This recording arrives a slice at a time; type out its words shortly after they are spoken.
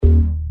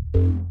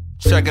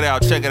Check it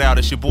out.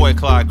 It's your boy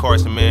Clyde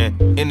Carson, man.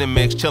 In the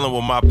mix, chilling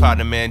with my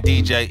partner, man,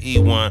 DJ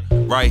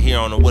E1, right here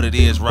on the What It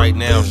Is Right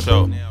Now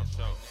show.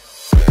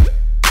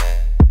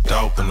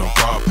 Dope in the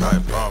raw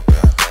pipe.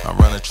 I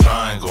run a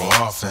triangle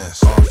offense.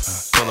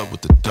 Pull up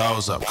with the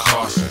doors up,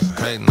 Carson.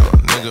 Hating on a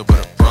nigga,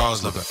 but the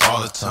bras looking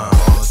all the time.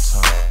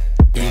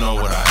 You know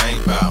what I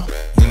ain't about.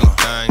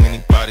 Anything,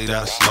 anybody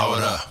that'll slow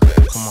it up.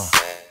 Come on.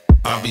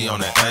 I'll be on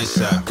that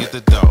ASAP. Get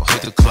the dough,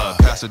 hit the club,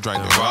 pass the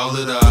drink and roll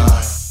it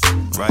up.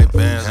 Right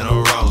bands and a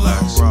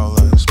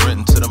Rolex.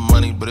 Sprinting to the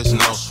money, but it's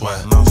no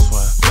sweat.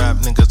 Rap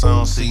niggas, I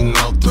don't see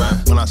no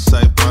threat. When I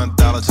say $1,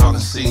 talking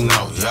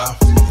C-note, yeah.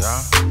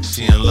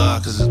 She in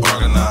love cause it's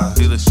organized.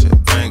 Dealership,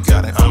 ain't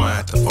got it, I'ma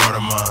have to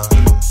order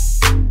mine.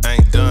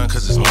 Ain't done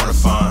cause it's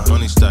mortifying.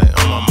 Money stay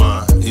on my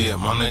mind. Yeah,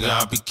 my nigga,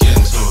 I be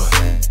getting to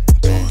it.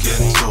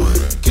 Getting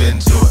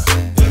to it.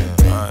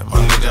 Yeah, alright,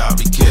 my nigga, I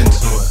be getting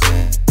to it.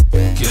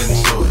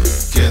 Getting to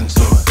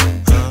it.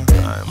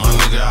 Alright, my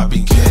nigga, I be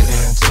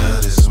getting to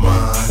this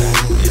money.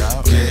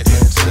 Get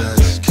into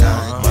this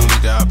kind. My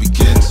nigga, I be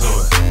getting to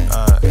it.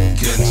 Alright,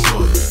 getting to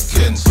it.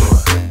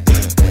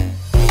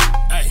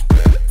 Hey,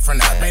 from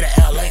the Bay to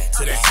LA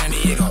to the San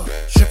Diego.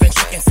 Shipping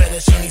chicken,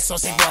 fettuccine,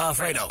 saucy,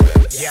 Alfredo.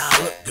 Yeah,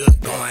 I look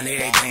good going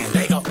every damn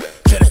day go.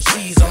 Cheddar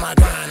cheese on my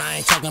grind, I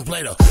ain't talking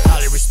Play-Doh.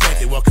 Highly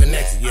respected, well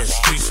connected, yeah, the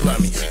streets love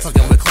me.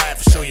 Fucking with Clyde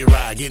for show you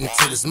ride, getting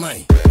to this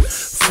money.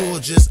 Fool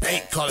just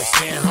ate, call it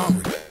staying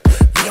hungry.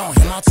 Be on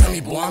him, I'll tell me,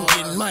 boy, I'm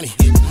getting money.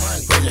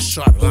 Razor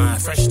sharp line,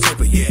 fresh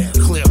tipper, yeah.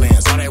 Clear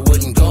lands, all that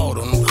wood and gold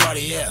on them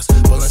Cartiers.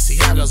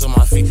 Balenciagas on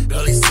my feet,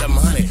 barely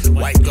 700.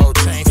 White gold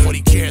chain,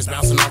 40 carats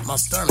bouncing off my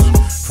stomach.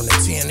 From the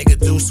 10 nigga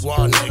deuce,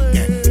 wall nigga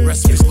gang.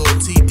 Recipes, little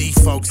TD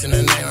folks in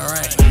the name of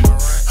rain.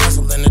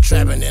 Hustle in the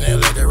trap and then they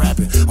let the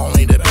rapping.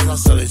 Only the best, I'll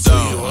sell it to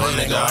you. My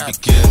nigga, I be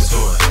getting to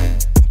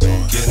it.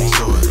 Getting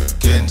to it.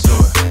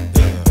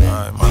 Yeah,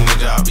 alright, my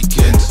nigga, I be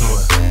getting to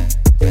it.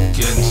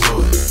 Getting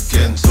to it.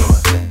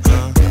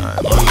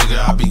 Alright, my nigga,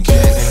 I be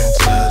getting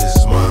to this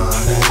money.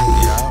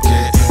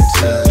 Getting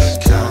to this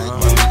kind.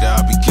 My nigga,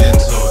 I be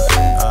getting to it.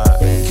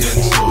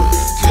 Getting to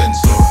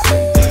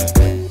it.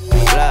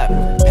 Blood,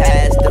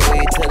 pass the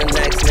weed to the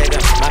next nigga.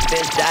 My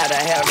bitch dyed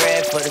her hair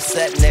red for the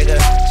set, nigga.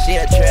 She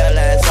a Trill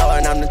ass,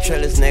 and I'm the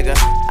Trillest, nigga.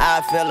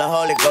 I feel the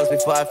Holy Ghost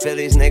before I feel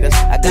these niggas.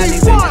 I got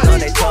these bitches on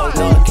their toes,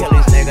 no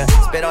Achilles, nigga.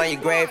 Spit on your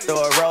grave, throw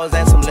a rose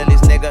and some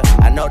lilies, nigga.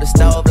 I know the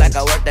stove like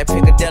I work at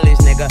Piccadilly's,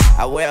 nigga.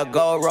 I wear a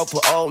gold rope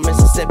for old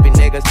Mississippi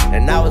niggas.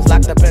 And I was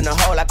locked up in a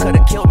hole, I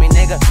could've killed me,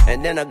 nigga.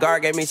 And then a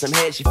guard gave me some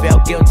head, she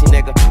felt guilty,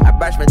 nigga. I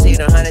brushed my teeth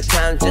 100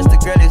 times just to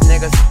grill these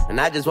niggas. And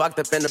I just walked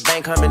up in the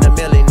bank, humming a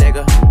milli,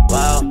 nigga.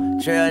 Wow,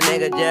 Trill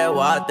nigga just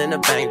walked in the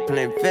bank.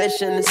 Playing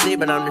fish in the sea,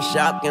 but I'm the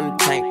shark in the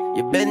tank.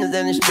 Your business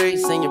in the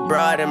streets and your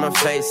broad in my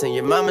face. And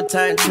your mama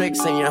turn tricks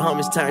and your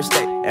homies turn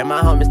steak. And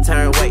my homies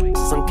turn weight,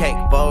 some cake,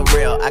 for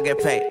real. I get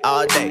paid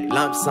all day,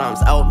 lump sums,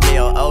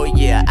 oatmeal. Oh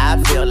yeah, I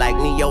feel like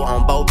Neo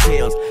on both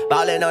pills.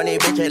 Ballin' on these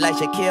bitches like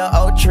Shaquille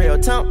O'Trill.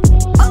 Tump.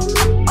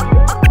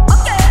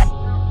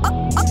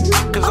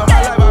 Cause all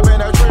my life I've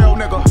been a Trill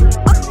nigga.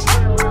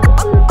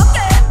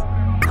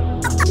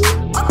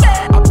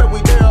 I bet we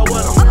deal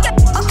with them.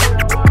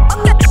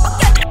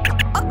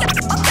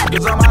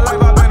 Cause all my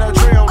life I've been a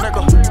Trill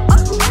nigga.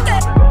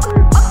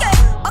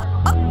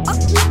 I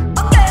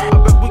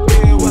bet we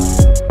deal with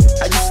them.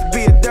 I used to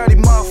be a dirty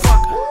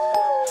motherfucker.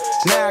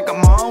 Now I got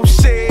my own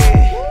shit.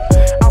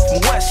 I'm from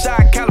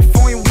Westside,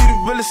 California. We the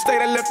real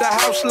estate. I left the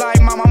house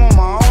like my mama on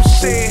my own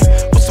shit.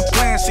 What's the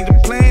plan? See the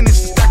plan is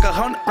to stack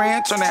 100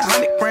 grand, turn that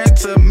 100 grand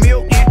to a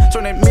million,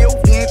 turn that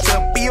million to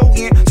a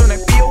billion, turn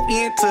that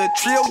billion to a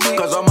trillion.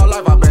 Cause all my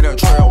life I've been a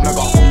Trill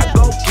nigga. I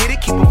go get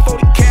it, keep a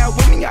 40 cal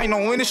with me. I ain't no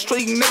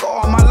industry nigga.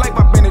 All my life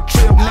I've been a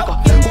Trill nigga.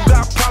 Who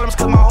got problems?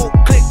 Cause my whole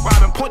clique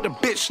robbing. Point the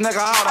bitch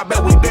nigga out. I bet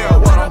we deal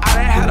with them. I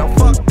done had a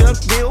fucked up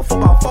deal for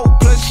about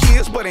 4+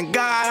 years, but in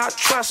God I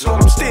trust, so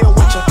I'm still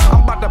with ya.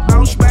 I'm about to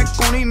bounce back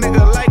on these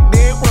niggas like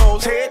dead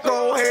rolls. Head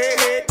go,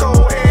 head go.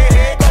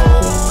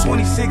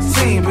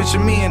 2016, picture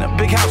me in a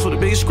big house with a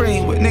big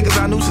screen with niggas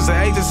I knew since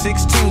the age of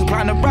 16.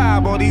 Trying to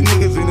bribe all these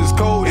niggas in this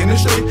cold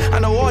industry. I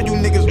know all you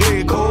niggas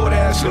dread cold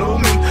ass little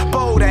me,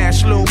 bold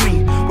ass little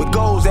me, with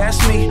goals that's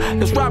me.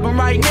 That's robbing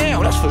right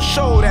now, that's for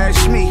sure,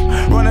 that's me.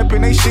 Run up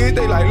in they shit,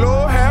 they like,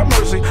 Lord have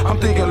mercy. I'm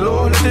thinking,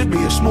 Lord, let this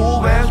be a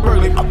smooth ass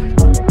burglary.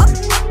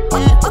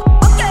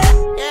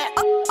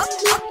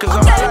 Cause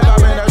I'm like, I've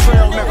been a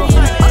Trill nigga.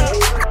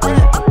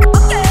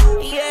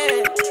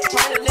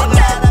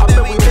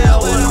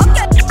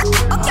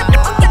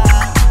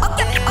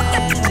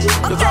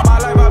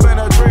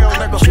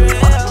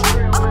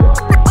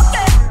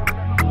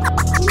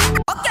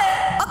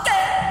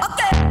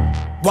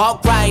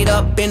 Walk right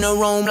up in the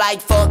room like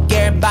fuck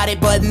everybody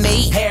but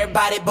me.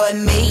 Everybody but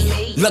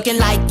me. Looking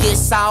like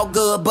it's all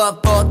good,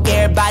 but fuck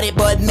everybody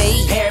but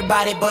me.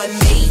 Everybody but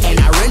me. And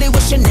I really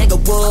wish a nigga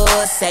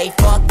would say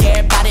fuck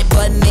everybody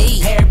but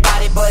me.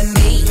 Everybody but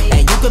me.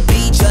 And you could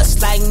be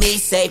just like me.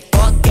 Say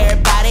fuck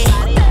everybody.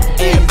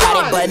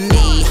 Everybody but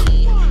me.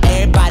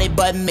 Everybody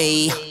but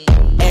me.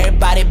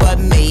 Everybody but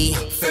me.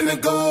 Finna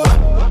go.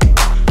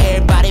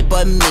 Everybody but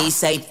but me.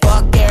 Say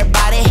fuck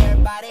everybody.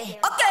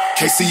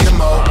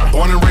 KCMO,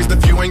 born and raised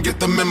if you ain't get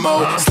the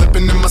memo.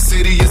 Slipping in my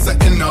city is a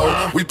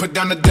NO. We put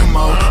down the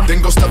demo,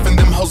 then go stuffing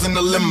them hoes in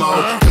the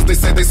limo. Cause they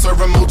say they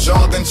serving more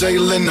jaw than Jay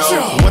Leno.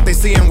 What they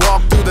see and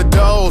walk through the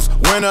doors.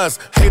 Winners,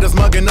 haters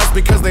mugging us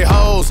because they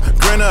hoes.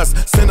 Grin us,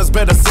 sinners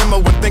better simmer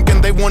when thinking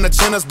they wanna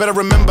chin us. Better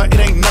remember it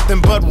ain't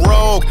nothing but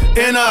rogue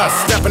in us.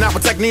 Stepping out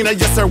protect Nina,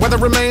 yes sir, weather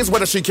remains,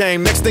 whether she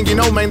came. Next thing you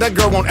know, man, that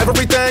girl want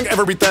everything.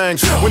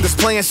 When this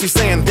playing, she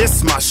saying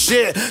this my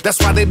shit. That's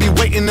why they be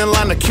waiting in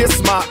line to kiss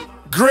my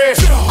grip.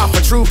 I'm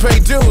for true pay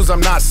dues,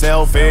 I'm not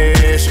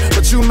selfish,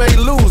 but you may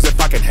lose if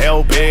I can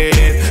help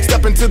it.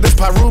 Step into this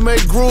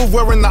Pyrume groove,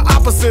 wearing the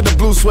opposite of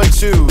blue suede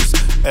shoes.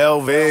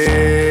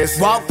 Elvis.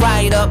 Walk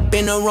right up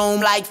in the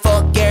room like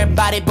fuck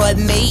everybody but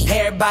me.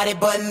 Everybody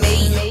but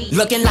me.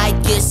 Looking like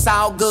it's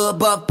all good,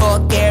 but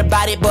fuck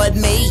everybody but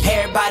me.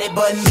 Everybody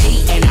but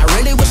me. And I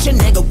really wish a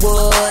nigga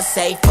would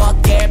say fuck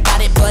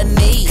everybody but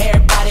me.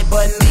 Everybody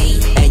but me.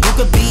 And you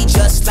could be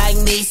just like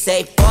me.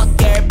 Say fuck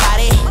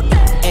everybody.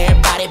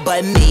 Everybody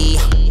but me.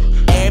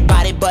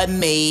 Everybody but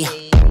me.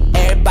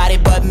 Everybody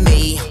but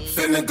me.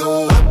 Finna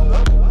go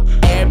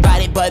up.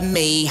 Everybody but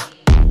me.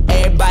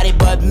 Everybody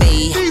but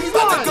me.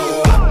 About to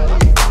go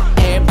up.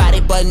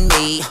 Everybody but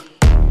me.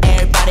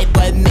 Everybody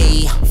but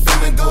me.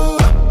 Finna go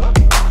up.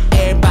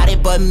 Everybody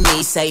but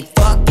me. Say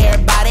fuck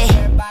everybody.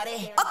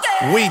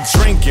 Okay. We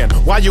drinking,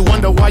 why you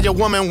wonder why your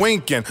woman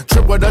winking?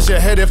 Trip with us,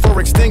 you're headed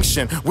for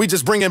extinction. We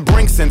just bringing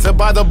brinks in to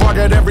buy the bar,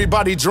 got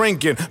everybody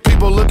drinking.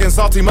 People looking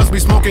salty, must be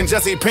smoking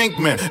Jesse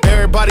Pinkman.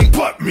 Everybody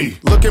but me,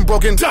 looking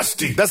broken,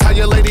 dusty. That's how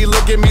your lady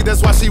look at me,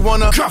 that's why she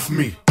wanna cuff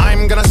me.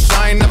 I'm gonna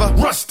shine, never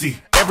rusty.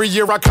 Every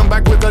year I come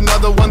back with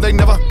another one, they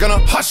never gonna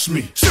hush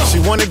me. She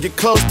wanna get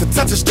close to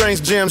touch a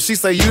strange gem. She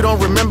say you don't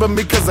remember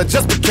me cause I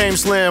just became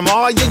slim.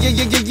 Oh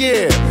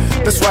yeah.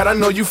 That's right, I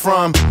know you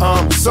from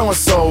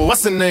so-and-so,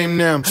 what's the name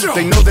them?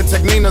 They know that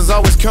Technina's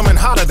always coming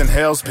hotter than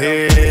Hell's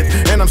Pit.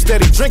 And I'm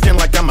steady drinking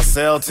like I'm a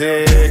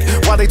Celtic.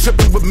 Why they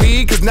tripping with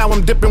me? Cause now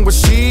I'm dipping with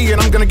she.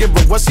 And I'm gonna give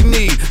her what she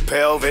need.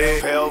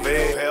 Pelvic.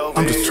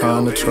 I'm just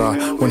trying to try.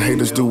 When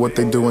haters do what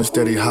they do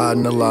instead he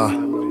hiding a lie.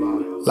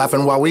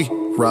 Laughing while we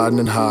riding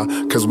and high,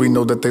 cause we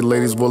know that they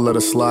ladies will let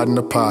us slide in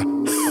the pie.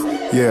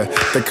 Yeah,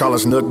 they call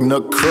us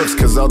Nook crooks,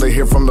 cause all they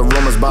hear from the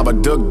room is Baba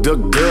Duck.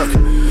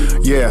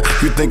 Yeah,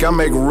 you think I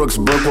make Rooks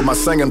broke with my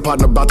singing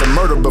partner about to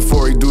murder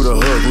before he do the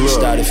hook. Look.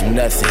 Started from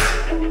nothing,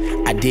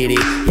 I did it.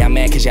 Y'all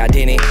mad cause y'all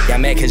didn't. Y'all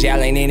mad cause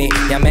y'all ain't in it.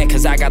 Y'all mad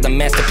cause I got the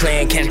master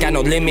plan, cash got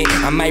no limit.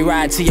 I might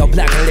ride to your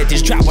block and let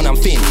this drop when I'm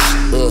finished.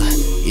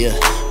 Yeah.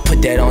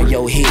 Put that on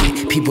your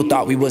head. People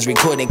thought we was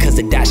recording cause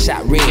the dot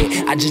shot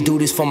red. I just do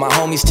this for my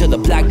homies till the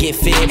block get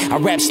fed. I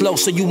rap slow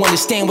so you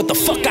understand what the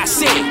fuck I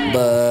said.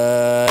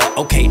 But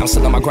okay, I'm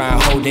still on my grind,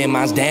 holding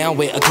mines down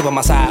with a clip on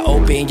my side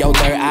open. Yo,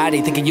 third eye,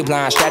 they thinking you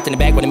blind. Strapped in the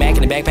back with a Mac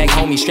in the backpack,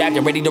 homie strapped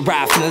and ready to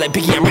ride. Feeling like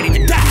Biggie, I'm ready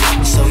to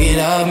die. So get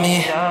off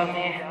me,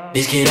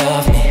 bitch, get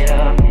off me.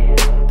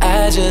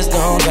 I just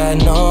don't got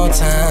no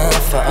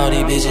time for all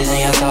these bitches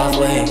in your soft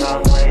way.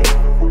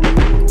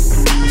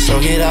 So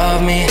get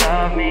off me,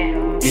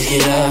 bitch,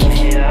 get off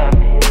me.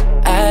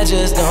 I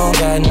just don't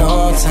got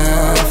no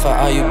time for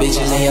all you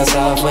bitches in your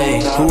soft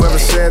way. Whoever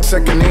said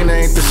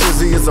Tekanina ain't the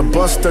shizzy is a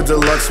buster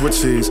deluxe with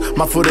cheese.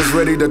 My foot is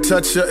ready to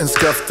touch ya and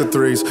scuff the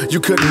threes. You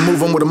couldn't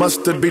move 'em with a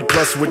mustard beat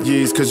plus with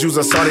yeast. Cause you's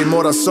a Saudi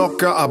mora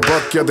soca, I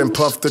buck ya then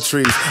puff the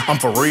trees. I'm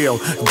for real,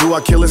 do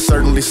I kill it?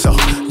 Certainly so.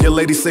 Your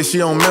lady say she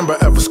don't remember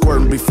ever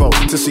squirting before.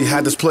 Till she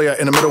had this player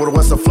in the middle of the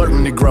west, a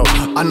flirting Negro.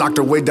 I knocked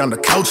her way down the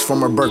couch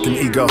from her Birkin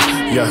ego.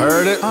 You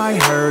heard it? I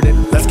heard it.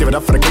 Let's give it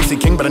up for the KC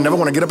King, but I never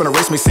wanna get up and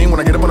erase me scene. When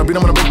I get up on a beat,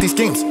 I'm gonna break these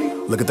schemes.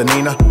 Look at the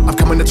Nina, I'm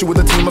coming at you with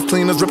a team of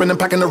cleaners, ripping and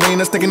packing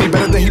arenas, thinking he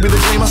better than he be the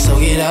dreamer. So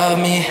get off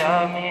me,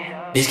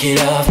 bitch,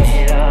 get off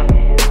me.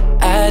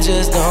 I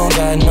just don't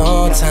got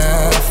no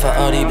time for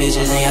all these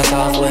bitches in your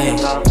soft way.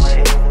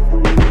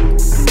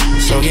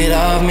 So get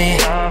off me,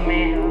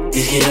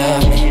 bitch, get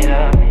off me.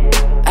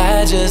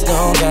 I just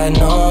don't got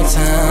no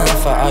time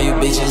for all you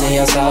bitches in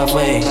your soft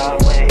way.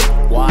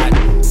 What?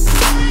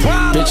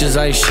 Bitches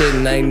ain't shit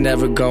and ain't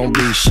never gon'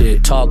 be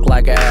shit. Talk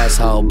like an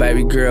asshole,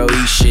 baby girl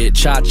eat shit.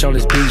 Chotch on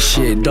this beat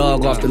shit,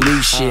 dog off the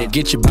leash shit.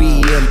 Get your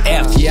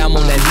BMF, yeah I'm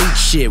on that neat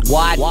shit.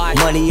 What?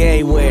 Money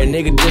everywhere,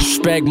 nigga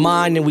disrespect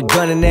mine and we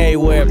gunning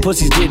everywhere.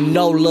 Pussies getting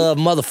no love,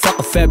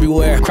 motherfucker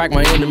February. Crack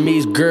my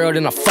enemies, girl,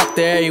 then I fucked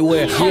her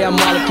everywhere. Yeah I'm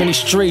all up in these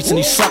streets and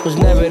these suckers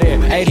never there.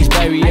 80s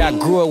baby, yeah, I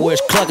grew up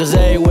with cluckers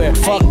everywhere.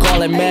 Fuck all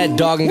that mad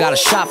dog and got a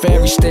shot for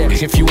every step.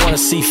 If you wanna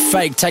see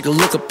fake, take a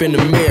look up in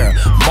the mirror.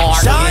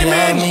 Mark,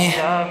 me.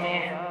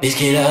 Bitch,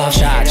 get off,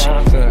 shot you.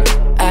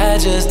 I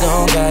just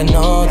don't got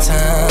no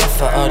time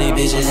for all these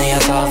bitches in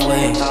your soft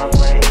way.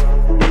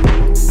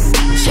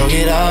 So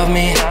get off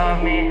me,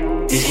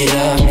 bitch, get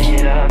off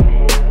me.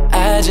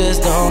 I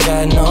just don't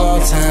got no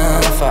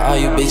time for all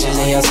you bitches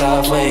in your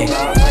soft way.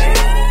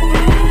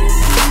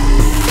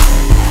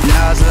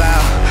 Now it's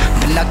loud,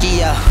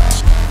 Pinocchio.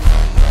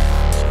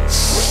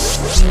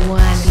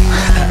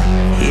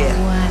 Yeah,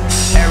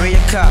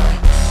 area cop,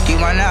 you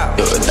want out.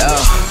 Do it now.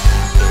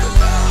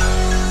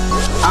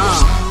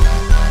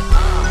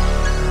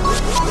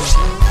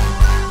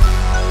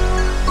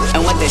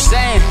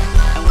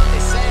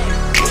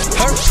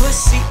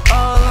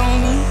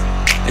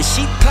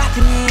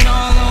 clocking it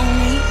all on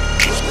me.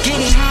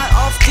 Getting high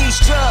off these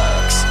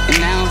drugs, and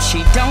now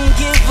she don't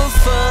give a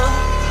fuck.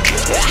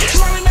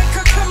 Money make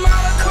her come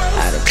out of clothes.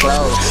 Out of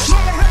clothes.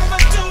 Money have her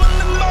doing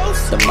the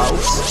most. The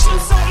most.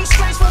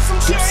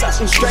 Do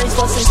something strange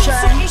for some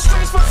change. Do something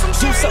strange for some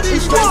change. Do something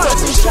strange for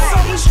some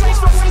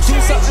change. Do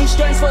something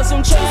strange for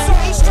some change.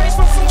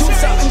 Do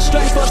something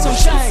strange for some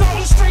change. Do something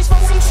strange for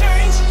some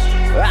change.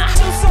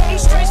 Do something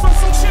strange for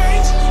some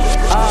change.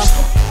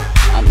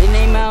 I'm in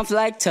their mouth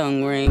like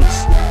tongue rings.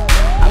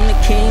 I'm the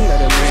king of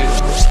the ring.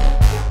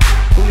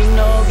 Who you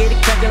know get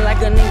it crackin'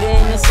 like a nigga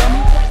in the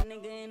summer?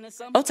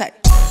 Oh tight.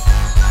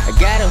 I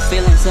got her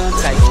feeling some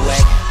type of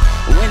way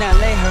when I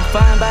lay her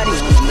fine body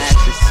on the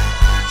mattress.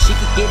 She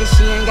can get it,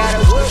 she ain't gotta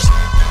work.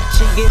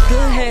 She get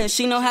good head,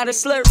 she know how to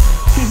slurp.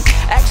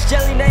 Ask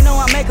Jelly, they know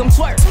I make them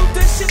twerk. Move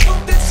that shit,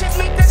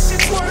 make that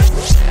shit twerk.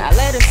 I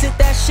let her sit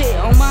that shit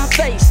on my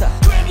face.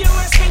 Grab your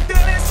ass, make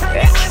that ass turn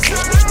your ass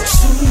around.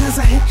 Soon as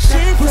I hit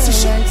that pussy,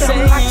 she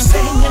felt like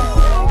singing.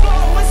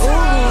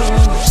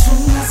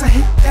 Soon as I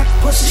hit that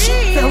pussy,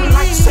 she felt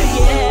like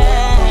singing.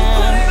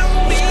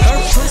 Her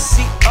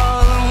pussy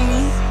all on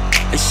me,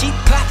 and she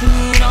clocking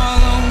it all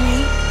on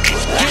me.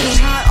 Getting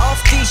high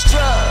off these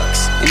drugs,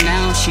 and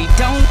now she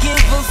don't give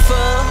a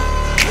fuck.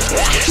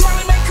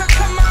 Money make her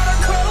come out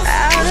of clothes.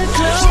 Out of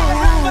clothes.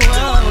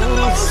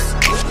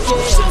 Do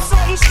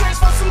something strange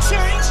for some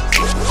change.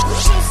 Do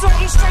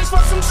something strange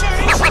for some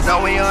change.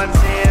 Know we on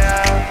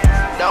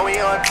 10. Know we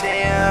on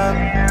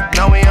 10.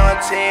 Know we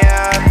on 10.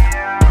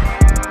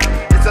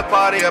 It's a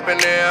party up in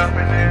there.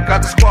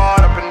 Got the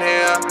squad up in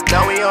here.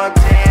 Know we on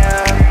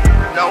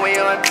 10. Know we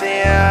on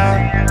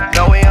 10.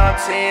 Know we on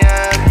 10.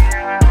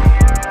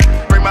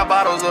 Bring my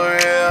bottles over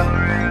here.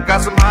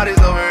 Got some hotties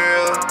over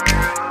here.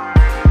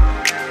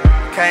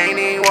 Can't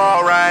even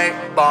walk right.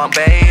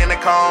 Bombay in the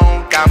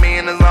cone. Got me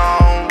in the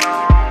zone.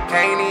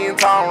 Can't even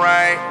talk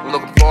right.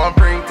 Looking for a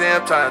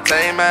pre-tip. Trying to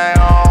take me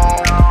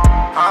home.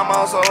 I'm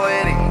also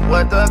witty.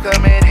 What the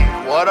committee?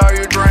 What are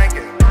you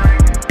drinking?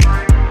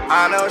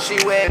 I know she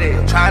with it,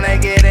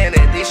 tryna get in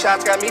it. These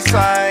shots got me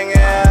singing.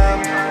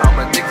 I'm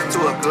addicted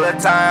to a good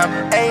time.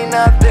 Ain't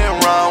nothing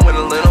wrong with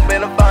a little bit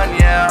of fun,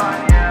 yeah.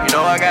 You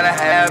know I gotta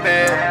have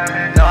it.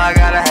 No, I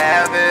gotta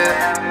have it.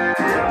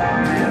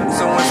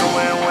 So it's a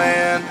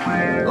win-win.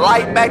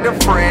 Like back to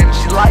friends,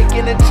 she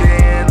liking the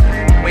gin.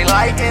 We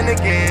liking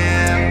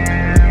again.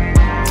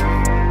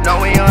 No,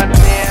 we on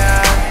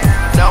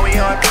 10. No, we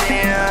on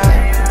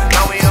 10.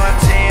 No, we on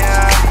 10.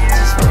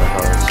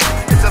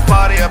 It's a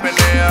party up in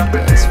there.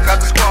 Got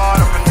the squad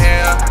up in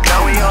here.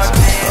 Now we on 10.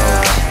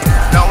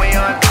 Now we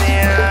on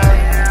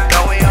 10.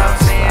 Now we on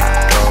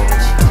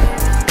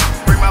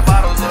 10. Bring my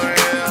bottles over here.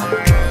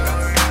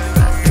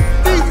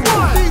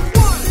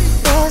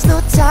 There's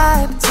no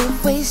time to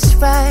waste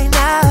right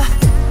now.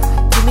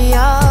 Give me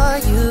all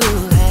you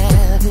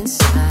have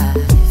inside.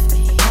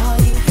 All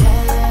you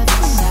have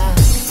inside.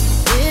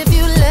 If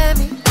you let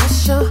me, I'll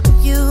show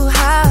you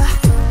how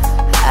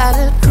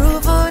to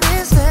prove on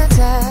this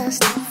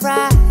fantastic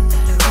ride.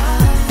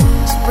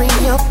 Bring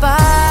your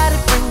body,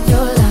 bring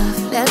your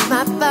love. Let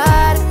my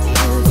body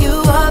fill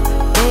you up.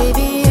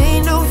 Baby,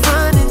 ain't no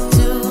running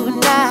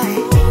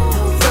tonight.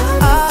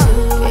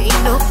 Oh,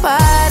 ain't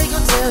nobody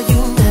gonna tell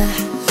you nah.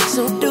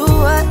 So do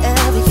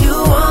whatever you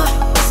want.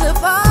 It's a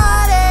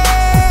party.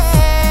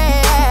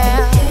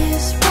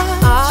 It's what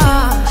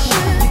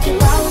you can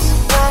bounce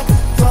back,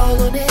 roll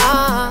on it,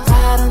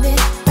 ride on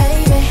it,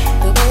 baby.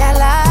 The way I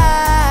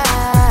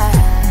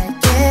like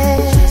it.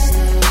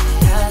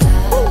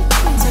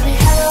 Tell me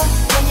hello.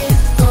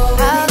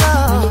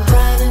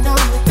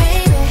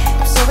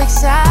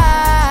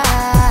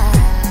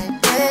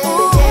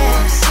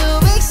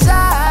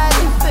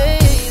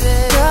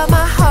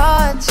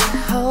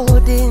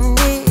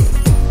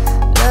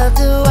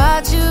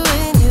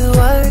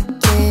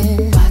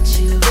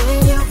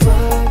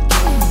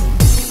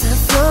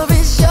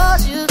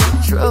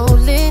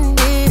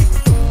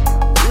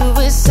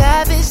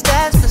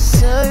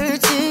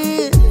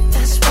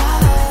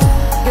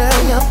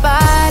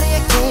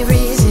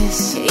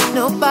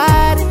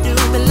 Nobody do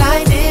me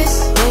like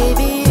this,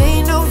 baby.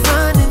 Ain't no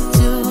running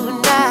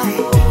tonight.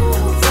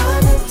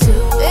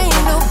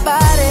 Ain't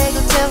nobody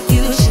gonna tell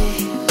you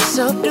shit.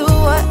 So do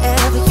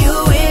whatever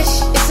you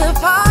wish. It's a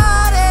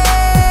party.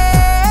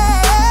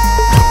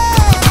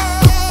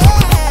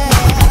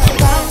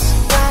 Bounce,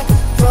 rock,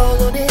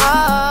 roll on it,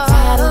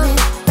 ride on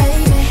it,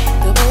 baby.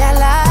 The way I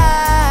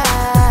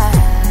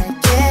like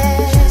it.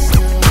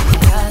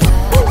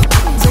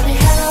 Tell me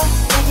hello,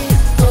 make it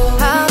go.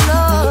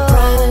 Hello.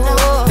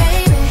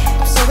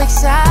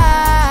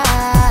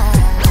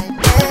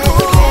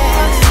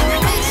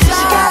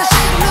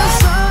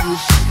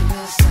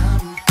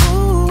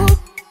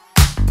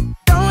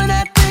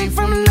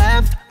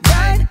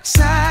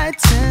 Side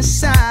to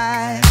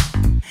side,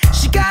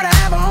 she gotta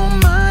have her own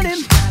money.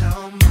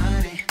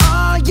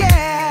 Oh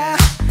yeah,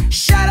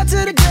 shout out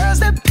to the girls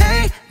that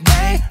pay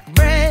their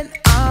rent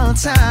on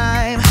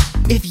time.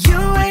 If you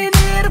ain't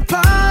here to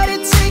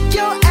party, take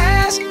your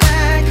ass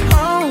back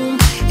home.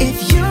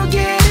 If you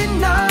get it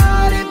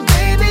naughty,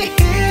 baby,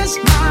 here's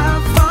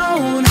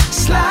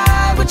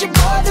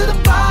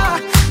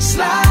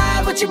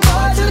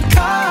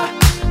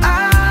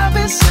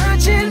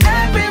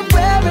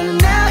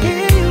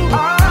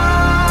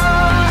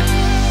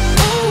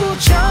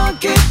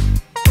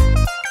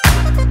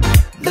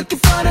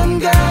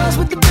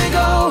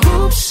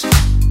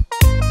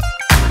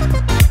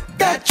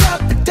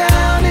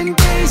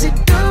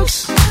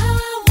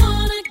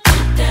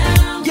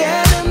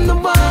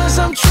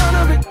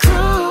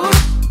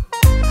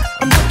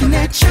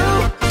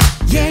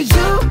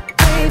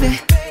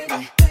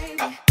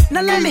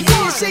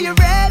say you're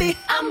ready.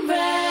 I'm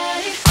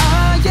ready.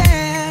 Oh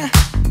yeah.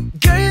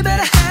 Girl, you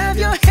better have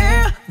your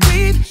hair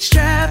weave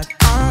strapped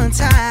on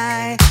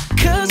tight.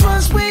 Cause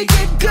once we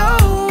get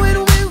going,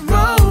 we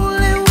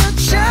rollin', we'll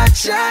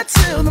cha-cha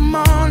till the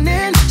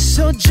morning.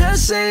 So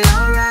just say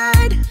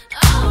alright.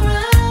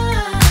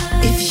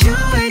 Alright. If you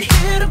ain't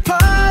here to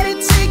party,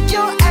 take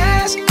your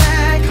ass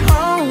back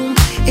home.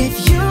 If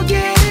you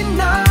getting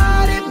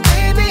naughty,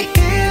 baby,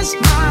 here's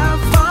my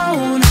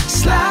phone.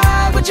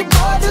 Slide with your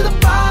boy to the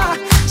bar.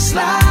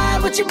 Slide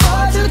with your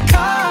boy to the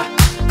car.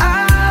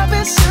 I've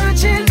been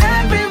searching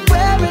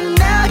everywhere and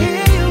now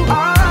here you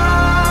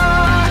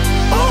are.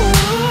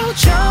 Ooh,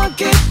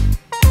 chunky.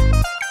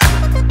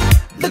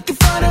 Looking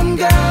for them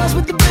girls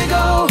with the big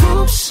old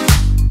hoops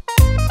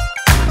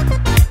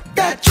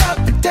that drop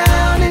it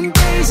down in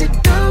Daisy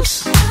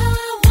Dukes. I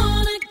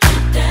wanna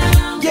get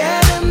down.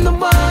 Yeah, them the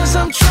ones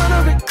I'm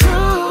tryna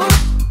recruit.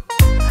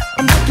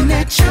 I'm looking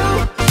at you,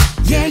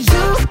 yeah,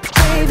 you,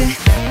 baby.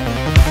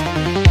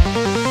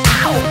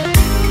 Ow.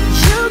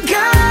 You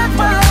got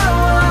what I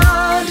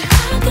want.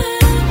 I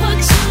got what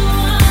you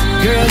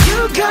want. Girl, you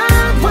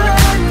got what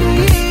I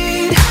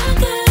need. I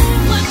got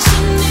what you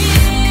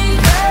need.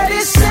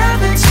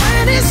 37,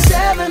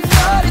 27,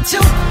 42.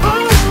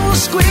 Ooh,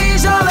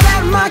 squeeze all of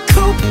that in my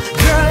coupe.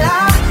 Girl,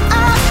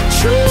 I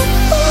true.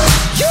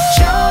 You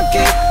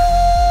chunky.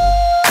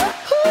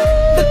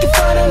 Looking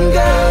for them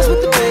girls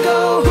with the big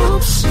old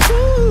hoops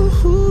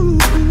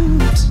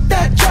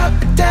that drop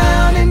it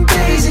down in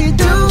Daisy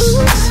Dukes.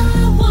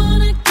 I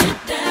wanna get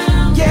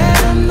down. Yeah,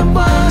 them the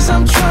ones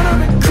I'm tryna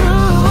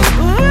recruit.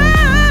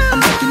 I'm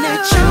looking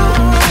at you,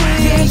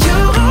 yeah, you,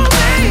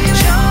 baby,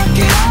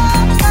 chunky.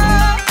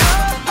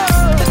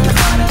 Looking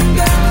for them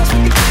girls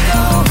with the big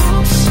old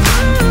hoops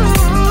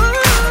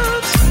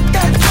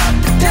that drop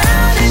it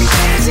down in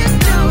Daisy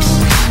Dukes.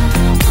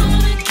 I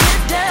wanna get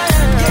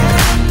down. Yeah,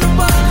 them the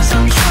ones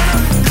I'm tryna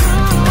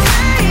recruit.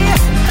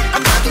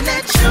 I'm looking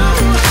at you,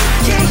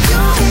 yeah,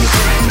 you,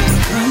 baby.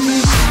 Run me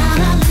down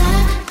a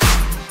line.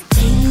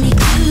 Take me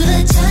to the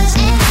touch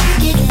and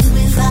get it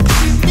without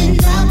tripping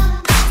out.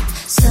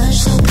 Search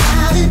so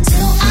wild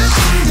until I'm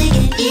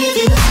digging. If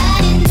you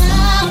had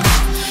enough,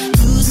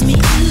 lose me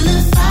to the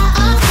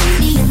fire.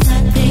 Baby, and I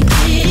can't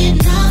get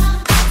enough.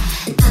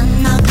 And I'm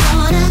not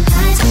gonna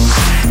hide.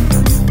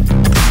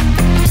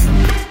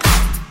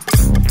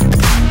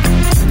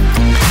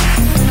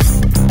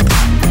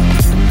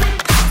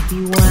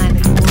 You want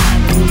it, you want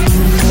it,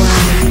 you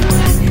want it, you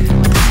want it.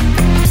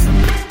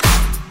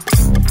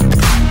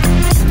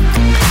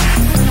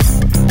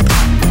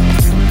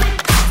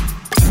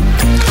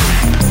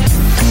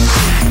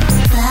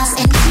 Glass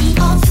empty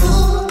or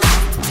full.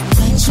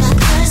 Quench my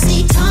thirsty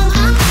tongue.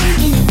 I'm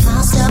drinking it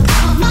monster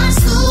of my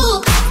school.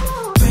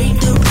 Break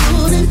the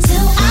rules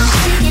until I'm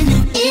thinking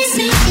that it's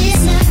me,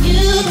 it's not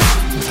you.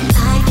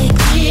 I can't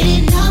get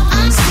enough.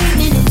 I'm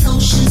swimming in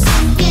oceans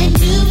something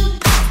new.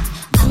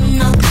 I'm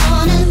not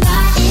gonna lie.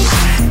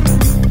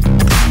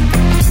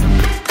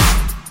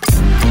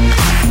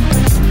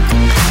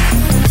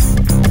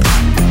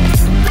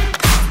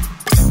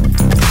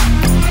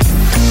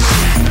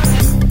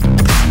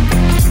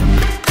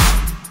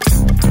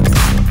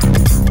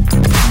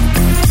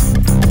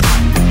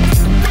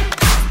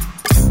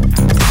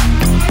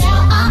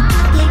 Now I'm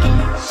thinking.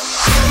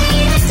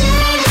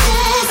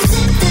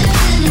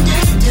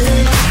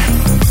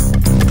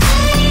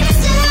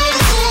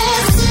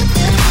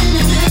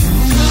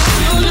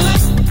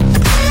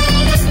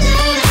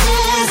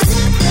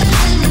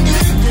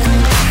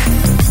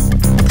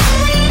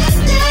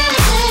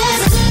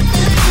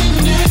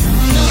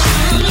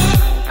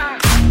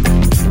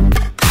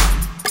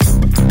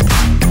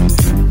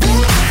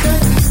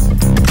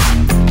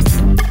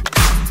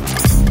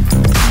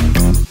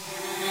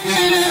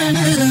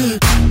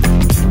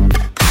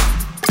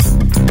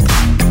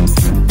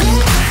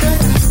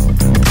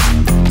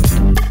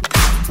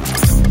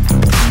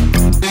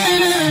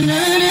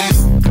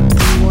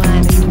 You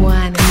want it, you want it, you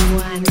want it, you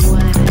want it, you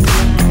want it.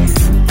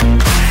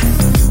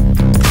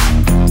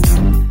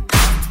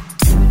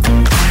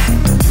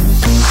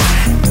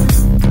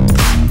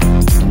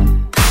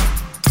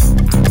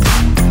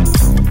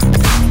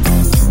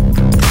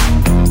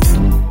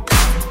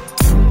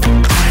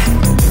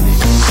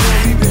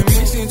 We've been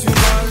mixing too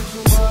much.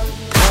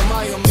 All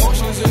my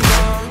emotions are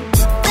numb.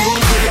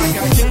 Feel like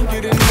I can't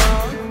get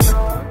enough.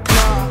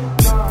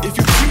 Nah, if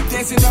you keep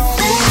dancing on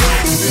me,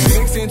 we've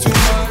been mixing too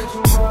much.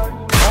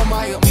 All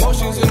my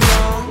emotions are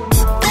numb.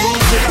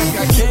 Feel like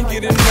I can't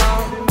get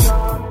enough.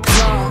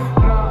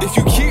 Nah, if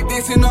you keep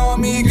dancing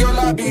on me, girl,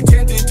 I'll be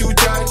tempted to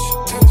touch.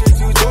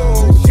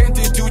 Oh,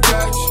 tempted to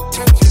touch.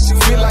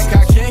 Feel like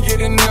I can't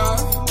get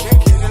enough.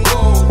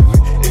 Oh,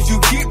 if you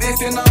keep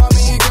dancing on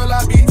me, girl,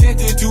 I'll be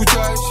tempted to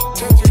touch.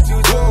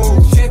 Oh,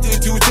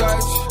 tempted to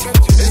touch.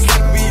 It's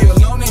like we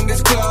alone in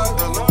this club.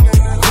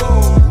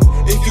 Oh,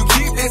 if you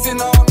keep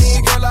dancing on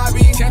me, girl, I'll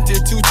be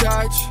tempted to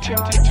touch.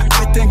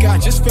 I think I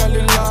just fell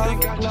in love.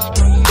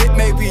 It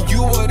may be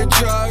you or the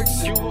drugs,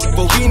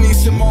 but we need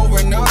some more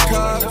in our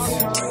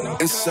cups.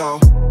 And so,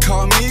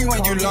 call me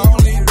when you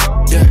lonely,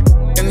 yeah.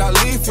 and I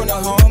leave from the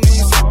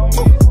homies.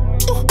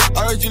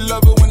 I heard you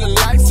love it when the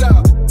lights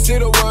out. Say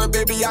the word,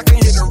 baby, I can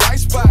hit the right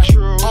spot.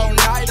 All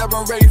night, I've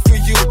been ready for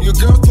you. Your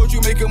girls told you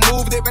make a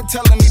move, they've been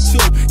telling me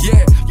too.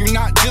 Yeah, you're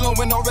not dealing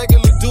with no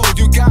regular dude.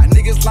 You got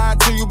niggas lying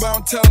to you, but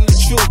I'm telling the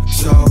truth.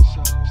 So,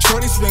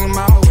 shorty swing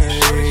my way,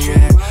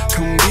 yeah.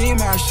 Come be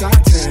my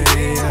shante,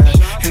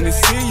 yeah. And to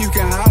see you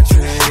can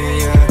hydrate,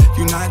 yeah.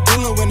 You're not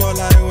dealing with no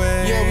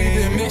lightweight. Yeah, we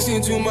been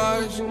mixing too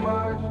much.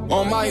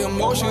 All my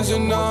emotions are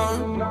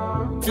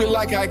numb. Feel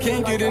like I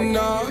can't get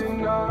enough.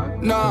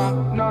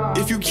 Nah,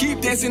 if you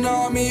keep dancing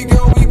on me,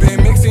 girl, we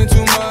been mixing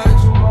too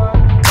much.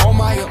 All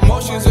my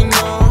emotions are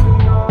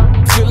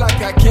numb. Feel like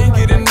I can't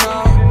get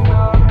enough.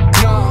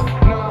 Nah,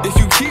 if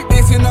you keep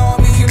dancing on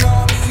me,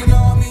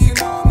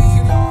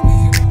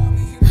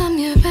 I'm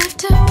your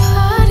after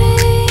party.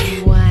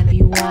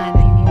 You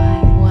wanna.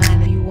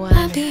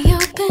 I'll be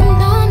open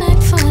all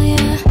night for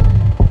ya.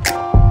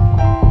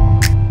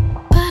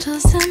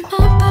 Bottles in my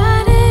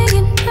body,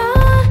 you know.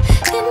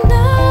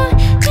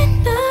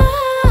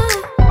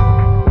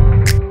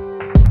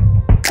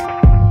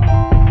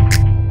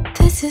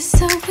 This is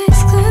so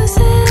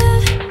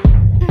exclusive.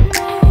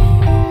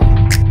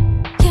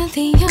 You're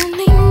the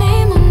only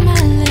name on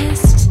my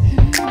list.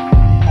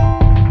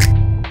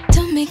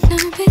 Don't make no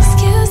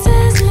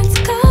excuses. Let's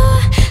go.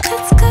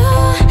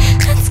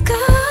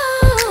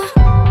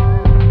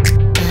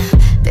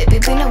 Baby,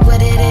 we know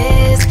what it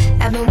is.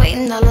 I've been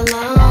waiting all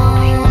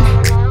along.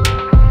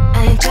 I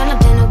ain't tryna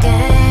play no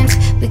games.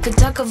 We could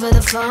talk over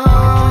the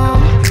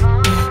phone.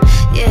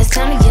 Yeah, it's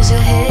time to use your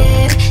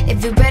head.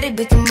 If you're ready,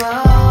 we can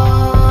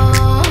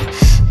roll.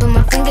 Put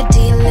my finger to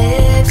your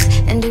lips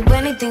and do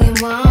anything you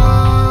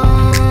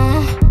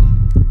want.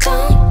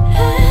 Don't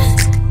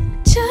ask,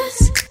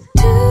 just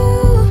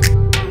do.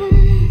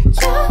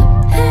 Your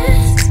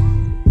hands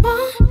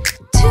want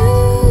to.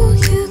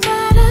 You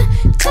gotta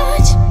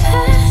touch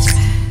past.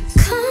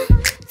 Come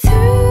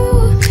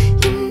through.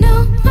 You know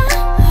my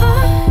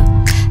heart.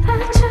 I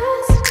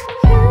trust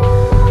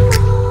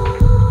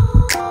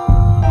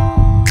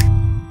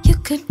you. You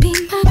could be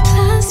my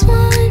plus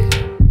one.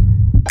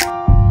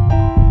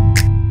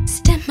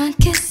 Step my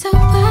kiss so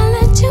I'll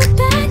let you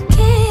back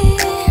in.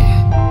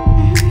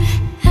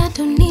 I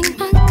don't need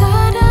my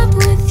guard up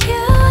with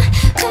you.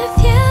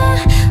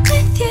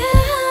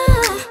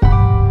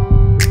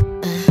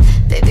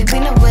 Baby, we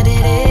know what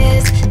it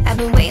is. I've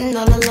been waiting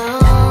all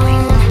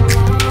along.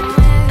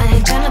 I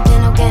ain't tryna play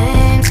no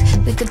games.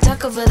 We could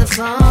talk over the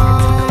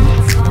phone.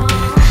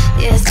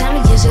 Yeah, it's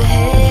time to use your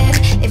head.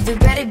 If you're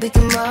ready, we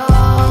can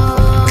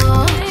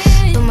roll.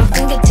 Put my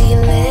finger to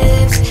your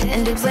lips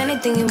and do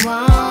anything you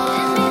want.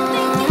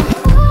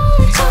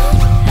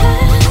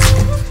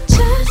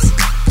 Just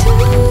do.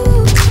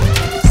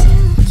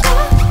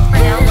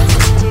 Now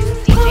listen to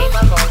DJ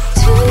Bubbles.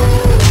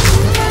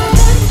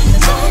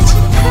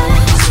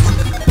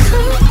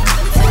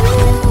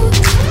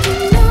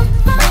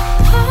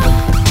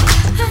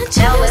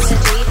 Now listen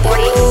to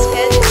E40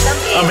 spin some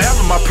games. I'm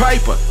having my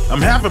paper,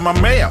 I'm having my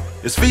mail.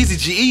 It's Bizzy,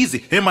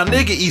 G-Eazy, and my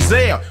nigga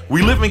Ezale.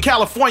 We live in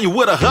California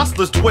where the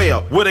hustlers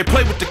dwell, where they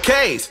play with the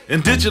K's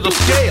and digital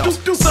scales.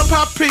 Some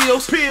pop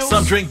pills,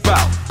 some drink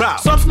bout.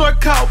 Some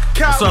snort coke,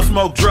 some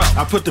smoke drum.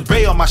 I put the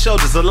bay on my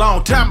shoulders a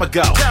long time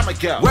ago.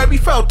 Where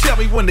before, tell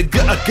me when to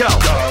go.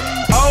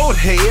 Old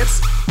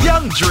heads,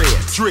 young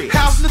dreads,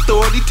 housing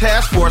authority,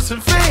 task force,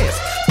 and feds.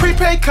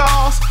 Prepaid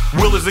calls,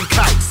 Willers and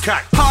kites,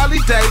 Harley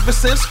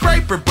Davidson,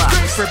 scraper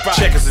bikes,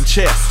 checkers and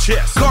chess,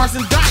 cars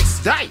and dice.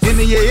 In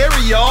the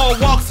area, all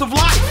walks of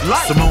life.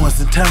 Samoans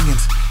and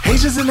Tongans,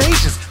 Haitians and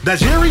Asians,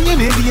 Nigerian,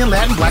 Indian,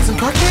 Latin, blacks and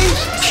Caucasians.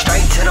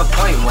 Straight to the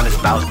point when it's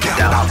about to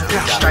go.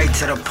 Straight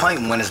to the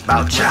point when it's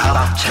about to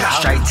go.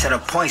 Straight to the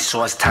point,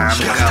 so it's time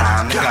to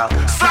go.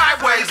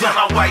 Sideways on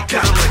my way to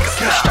the liquor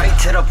store. Straight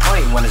to the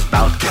point when it's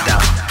about to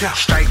go.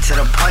 Straight to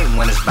the point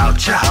when it's about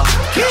to go.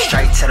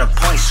 Straight to the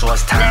point, so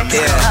it's time to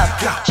go.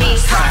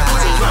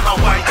 Sideways on my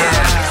way to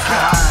the liquor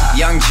store.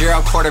 Young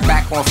Gerald,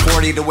 quarterback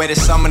 140. The way that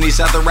some of these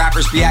other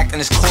rappers be acting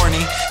is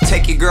corny.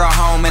 Take your girl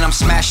home and I'm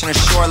smashing her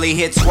shortly.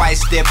 Hit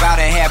twice, dip out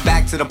and head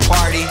back to the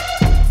party.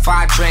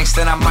 5 drinks,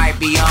 then I might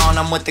be on.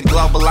 I'm with the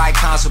global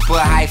icons, so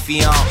put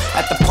hyphy on.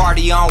 At the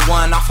party on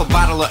one, off a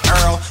bottle of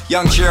Earl.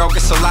 Young Gerald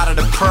gets a lot of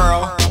the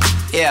pearl.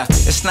 Yeah,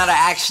 it's not an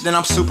accident,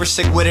 I'm super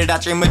sick with it. I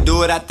dream of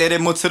do it, I did it,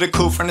 move to the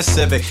coupe from the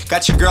Civic.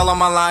 Got your girl on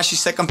my line, she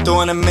sick, I'm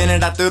through in a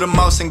minute. I threw the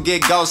most and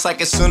get ghosts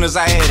like as soon as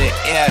I hit it.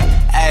 Yeah,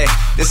 hey,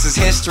 this is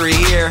history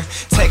here.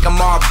 Take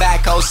them all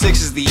back,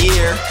 06 is the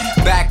year.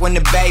 Back when the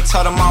Bay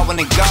told them all when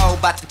to go.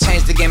 About to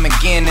change the game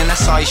again, and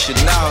that's all you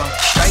should know.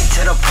 Straight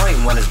to the point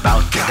when it's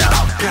about to go.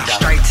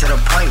 Straight to the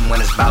point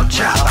when it's about to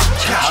go.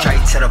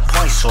 Straight to the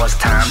point, so it's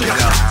time to go.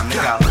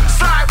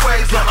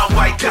 Sideways on my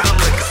way to the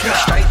liquor store.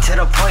 Straight to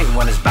the point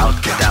when it's about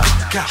to go.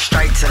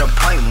 Straight to the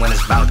point when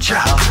it's about to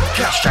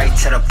go. Straight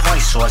to the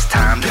point, so it's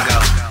time to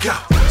go.